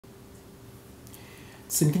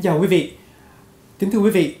Xin kính chào quý vị. Kính thưa quý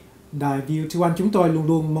vị, đài Vot1 chúng tôi luôn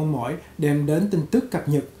luôn mong mỏi đem đến tin tức cập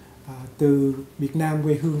nhật từ Việt Nam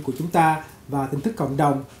quê hương của chúng ta và tin tức cộng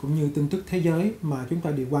đồng cũng như tin tức thế giới mà chúng ta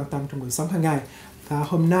đều quan tâm trong cuộc sống hàng ngày. Và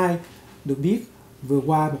hôm nay được biết vừa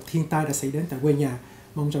qua một thiên tai đã xảy đến tại quê nhà.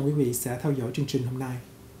 Mong rằng quý vị sẽ theo dõi chương trình hôm nay.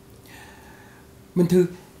 Minh Thư,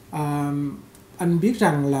 anh biết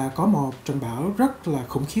rằng là có một trận bão rất là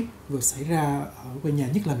khủng khiếp vừa xảy ra ở quê nhà,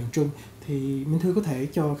 nhất là miền Trung. Thì Minh Thư có thể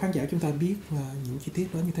cho khán giả chúng ta biết những chi tiết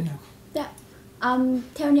đó như thế nào không? Dạ.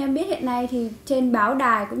 Theo như em biết hiện nay thì trên báo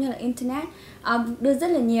đài cũng như là Internet đưa rất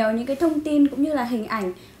là nhiều những cái thông tin cũng như là hình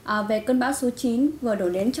ảnh về cơn bão số 9 vừa đổ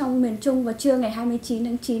đến trong miền Trung vào trưa ngày 29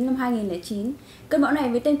 tháng 9 năm 2009. Cơn bão này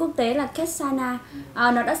với tên quốc tế là Ketsana,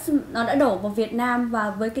 nó đã đổ vào Việt Nam và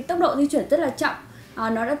với cái tốc độ di chuyển rất là chậm. Nó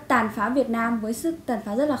đã tàn phá Việt Nam với sức tàn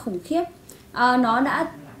phá rất là khủng khiếp. Nó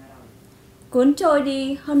đã cuốn trôi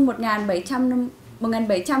đi hơn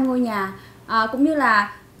 1.700 ngôi nhà, cũng như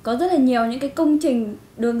là có rất là nhiều những cái công trình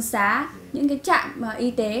đường xá, những cái trạm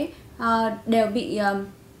y tế đều bị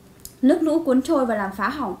nước lũ cuốn trôi và làm phá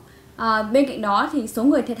hỏng. Bên cạnh đó thì số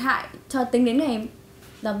người thiệt hại cho tính đến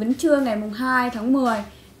đến trưa ngày 2 tháng 10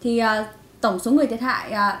 thì tổng số người thiệt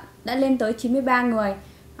hại đã lên tới 93 người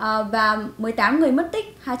và 18 người mất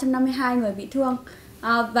tích, 252 người bị thương,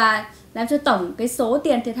 và làm cho tổng cái số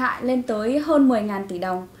tiền thiệt hại lên tới hơn 10.000 tỷ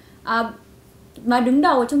đồng. Mà đứng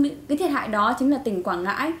đầu trong những cái thiệt hại đó chính là tỉnh Quảng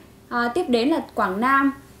Ngãi, tiếp đến là Quảng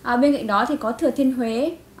Nam, bên cạnh đó thì có Thừa Thiên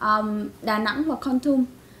Huế, Đà Nẵng và Kon Tum.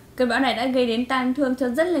 Cơn bão này đã gây đến tang thương cho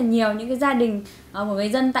rất là nhiều những cái gia đình của người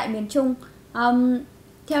dân tại miền Trung.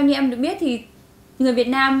 Theo như em được biết thì người Việt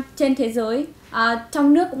Nam trên thế giới,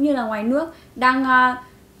 trong nước cũng như là ngoài nước đang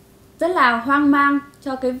rất là hoang mang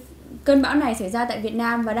cho cái cơn bão này xảy ra tại Việt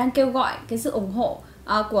Nam và đang kêu gọi cái sự ủng hộ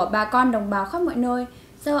của bà con đồng bào khắp mọi nơi.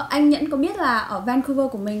 Anh Nhẫn có biết là ở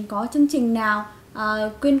Vancouver của mình có chương trình nào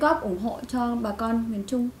quyên góp ủng hộ cho bà con miền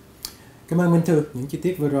Trung? Cảm ơn Minh Thư. Những chi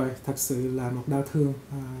tiết vừa rồi thật sự là một đau thương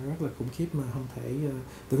rất là khủng khiếp mà không thể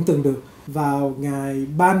tưởng tượng được. Vào ngày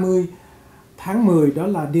 30 tháng 10, đó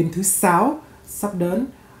là đêm thứ 6 sắp đến,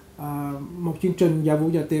 một chương trình Dạ Vũ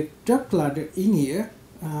Dạ Tiệc rất là ý nghĩa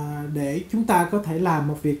để chúng ta có thể làm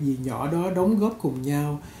một việc gì nhỏ đó, đóng góp cùng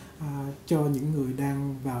nhau cho những người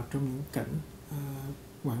đang vào trong những cảnh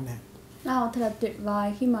hoạn nạn. Thật là tuyệt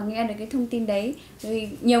vời khi mà nghe được cái thông tin đấy. Vì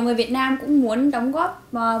nhiều người Việt Nam cũng muốn đóng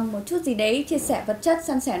góp một chút gì đấy, chia sẻ vật chất,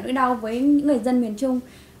 san sẻ nỗi đau với những người dân miền Trung.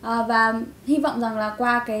 Và hy vọng rằng là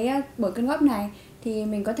qua cái buổi quyên góp này thì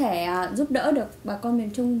mình có thể giúp đỡ được bà con miền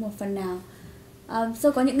Trung một phần nào.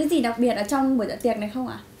 Có những cái gì đặc biệt ở trong buổi dạ tiệc này không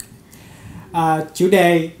ạ? Chủ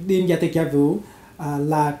đề đêm dạ tiệc Dạ Vũ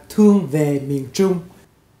là Thương về miền Trung.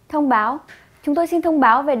 Thông báo. Chúng tôi xin thông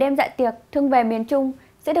báo về đêm dạ tiệc Thương về miền Trung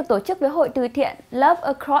sẽ được tổ chức với hội từ thiện Love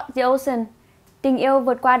Across the Ocean, tình yêu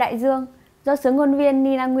vượt qua đại dương, do sướng ngôn viên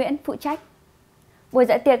Nina Nguyễn phụ trách. Buổi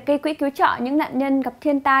dạ tiệc gây quỹ cứu trợ những nạn nhân gặp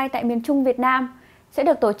thiên tai tại miền Trung Việt Nam sẽ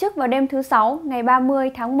được tổ chức vào đêm thứ 6 ngày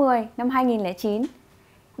 30 tháng 10 năm 2009.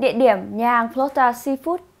 Địa điểm nhà hàng Flota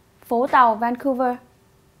Seafood, phố Tàu, Vancouver.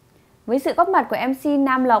 Với sự góp mặt của MC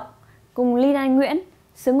Nam Lộc cùng Lina Nguyễn,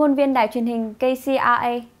 sướng ngôn viên đài truyền hình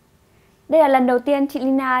KCRA. Đây là lần đầu tiên chị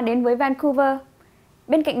Lina đến với Vancouver.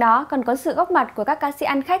 Bên cạnh đó còn có sự góp mặt của các ca sĩ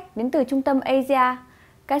ăn khách đến từ Trung tâm Asia,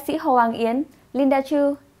 ca sĩ Hồ Hoàng Yến, Linda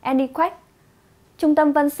Chu, Andy Quách, Trung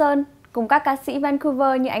tâm Vân Sơn cùng các ca sĩ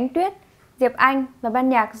Vancouver như Ánh Tuyết, Diệp Anh và ban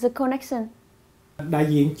nhạc The Connection. Đại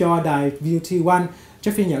diện cho đài Vot1,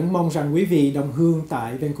 Jeffrey Nhẫn mong rằng quý vị đồng hương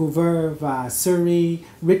tại Vancouver và Surrey,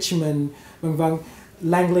 Richmond, v.v.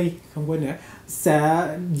 Langley, không quên nữa, sẽ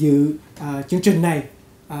dự chương trình này.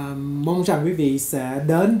 Mong rằng quý vị sẽ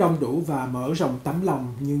đến đông đủ và mở rộng tấm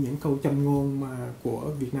lòng như những câu châm ngôn của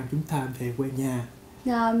Việt Nam chúng ta về quê nhà.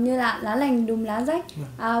 Như là lá lành đùm lá rách.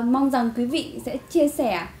 Mong rằng quý vị sẽ chia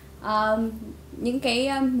sẻ những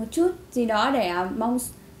cái một chút gì đó để mong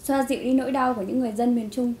xoa dịu đi nỗi đau của những người dân miền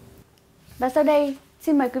Trung. Và sau đây,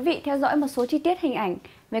 xin mời quý vị theo dõi một số chi tiết hình ảnh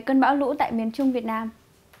về cơn bão lũ tại miền Trung Việt Nam.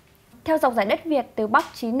 Theo dọc giải đất Việt từ Bắc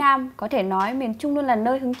chí Nam, có thể nói miền Trung luôn là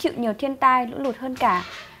nơi hứng chịu nhiều thiên tai, lũ lụt hơn cả.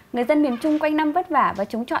 Người dân miền Trung quanh năm vất vả và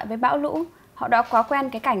chống chọi với bão lũ. Họ đã quá quen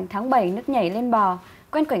cái cảnh tháng 7 nước nhảy lên bò,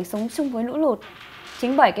 quen cảnh sống chung với lũ lụt.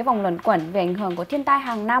 Chính bởi cái vòng luẩn quẩn về ảnh hưởng của thiên tai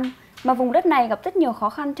hàng năm mà vùng đất này gặp rất nhiều khó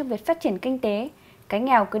khăn trong việc phát triển kinh tế. Cái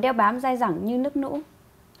nghèo cứ đeo bám dai dẳng như nước lũ.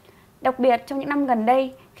 Đặc biệt trong những năm gần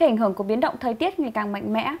đây, khi ảnh hưởng của biến động thời tiết ngày càng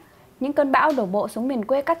mạnh mẽ, những cơn bão đổ bộ xuống miền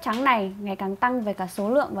quê cát trắng này ngày càng tăng về cả số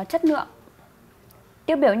lượng và chất lượng.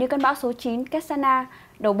 Tiêu biểu như cơn bão số 9 Ketsana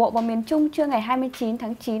đổ bộ vào miền Trung trưa ngày 29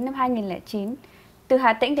 tháng 9 năm 2009, từ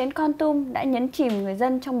Hà Tĩnh đến Kon Tum đã nhấn chìm người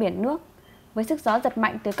dân trong biển nước. với sức gió giật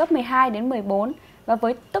mạnh từ cấp 12 đến 14 và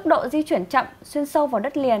với tốc độ di chuyển chậm xuyên sâu vào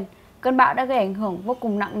đất liền. Cơn bão đã gây ảnh hưởng vô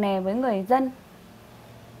cùng nặng nề với người dân.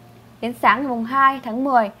 Đến sáng ngày 2 tháng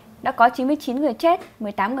 10 đã có 99 người chết,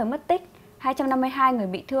 18 người mất tích, 252 người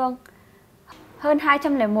bị thương. Hơn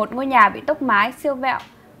 201 ngôi nhà bị tốc mái, siêu vẹo,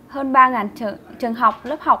 hơn 3.000 trường học,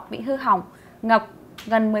 lớp học bị hư hỏng, ngập,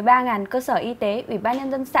 gần 13.000 cơ sở y tế, ủy ban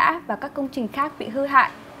nhân dân xã và các công trình khác bị hư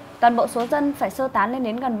hại. Toàn bộ số dân phải sơ tán lên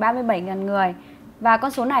đến gần 37.000 người và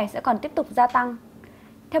con số này sẽ còn tiếp tục gia tăng.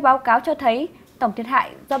 Theo báo cáo cho thấy, tổng thiệt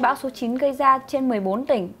hại do bão số 9 gây ra trên 14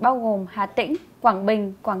 tỉnh bao gồm Hà Tĩnh, Quảng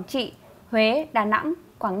Bình, Quảng Trị, Huế, Đà Nẵng,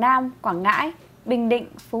 Quảng Nam, Quảng Ngãi, Bình Định,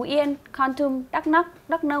 Phú Yên, Kon Tum, Đắk Lắk,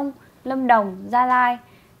 Đắk Nông, Lâm Đồng, Gia Lai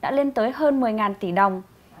đã lên tới hơn 10.000 tỷ đồng.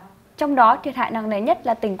 Trong đó, thiệt hại nặng nề nhất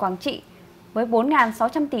là tỉnh Quảng Trị với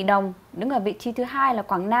 4.600 tỷ đồng, đứng ở vị trí thứ hai là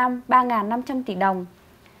Quảng Nam 3.500 tỷ đồng.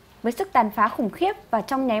 Với sức tàn phá khủng khiếp và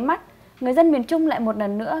trong nháy mắt, người dân miền Trung lại một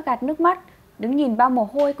lần nữa gạt nước mắt, đứng nhìn bao mồ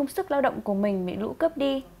hôi công sức lao động của mình bị lũ cướp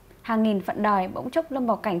đi. Hàng nghìn phận đời bỗng chốc lâm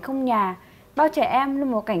vào cảnh không nhà, bao trẻ em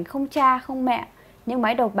lâm vào cảnh không cha, không mẹ, những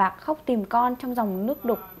mái đầu bạc khóc tìm con trong dòng nước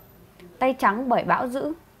đục, tay trắng bởi bão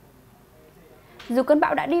dữ. Dù cơn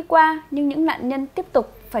bão đã đi qua, nhưng những nạn nhân tiếp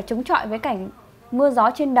tục phải chống chọi với cảnh mưa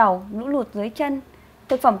gió trên đầu, lũ lụt dưới chân.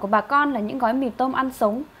 Thực phẩm của bà con là những gói mì tôm ăn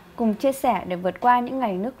sống, cùng chia sẻ để vượt qua những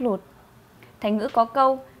ngày nước lụt. Thành ngữ có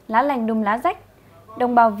câu, lá lành đùm lá rách.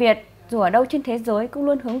 Đồng bào Việt, dù ở đâu trên thế giới cũng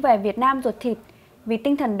luôn hướng về Việt Nam ruột thịt. Vì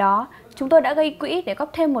tinh thần đó, chúng tôi đã gây quỹ để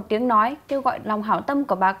góp thêm một tiếng nói, kêu gọi lòng hảo tâm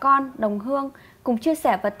của bà con, đồng hương, cùng chia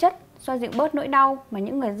sẻ vật chất, xoa dịu bớt nỗi đau mà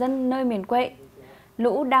những người dân nơi miền quê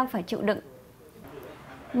lũ đang phải chịu đựng.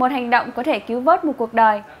 Một hành động có thể cứu vớt một cuộc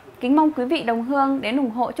đời. Kính mong quý vị đồng hương đến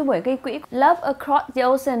ủng hộ cho buổi gây quỹ Love Across the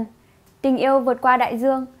Ocean, tình yêu vượt qua đại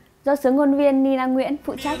dương, do xướng ngôn viên Nina Nguyễn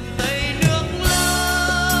phụ trách.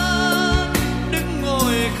 Đứng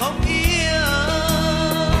ngồi khóc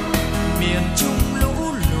miền Trung lũ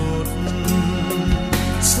lụt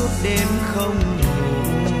suốt đêm không ngủ.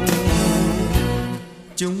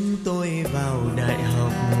 Chúng tôi vào đại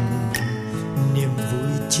học, niềm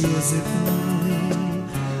vui chưa dứt,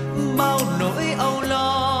 bao nỗi âu lo.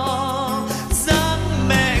 Dáng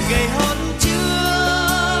mẹ gầy hơn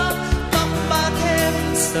chưa, tóc ba thêm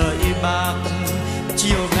sợi bạc.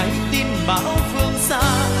 Chiều ngày tin bão phương xa,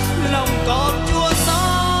 lòng con chua xót.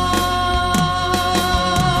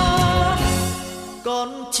 Con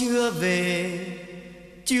chưa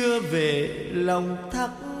về lòng thắt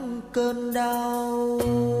cơn đau.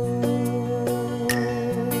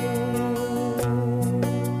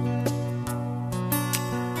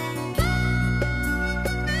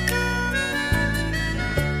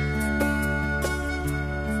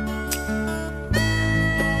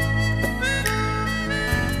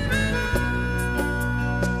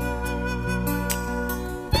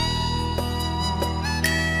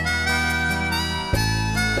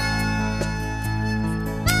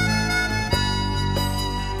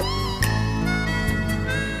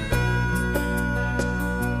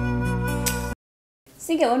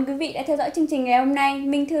 Xin cảm ơn quý vị đã theo dõi chương trình ngày hôm nay.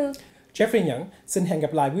 Minh Thư, Jeffrey Nhẫn xin hẹn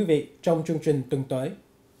gặp lại quý vị trong chương trình tuần tới.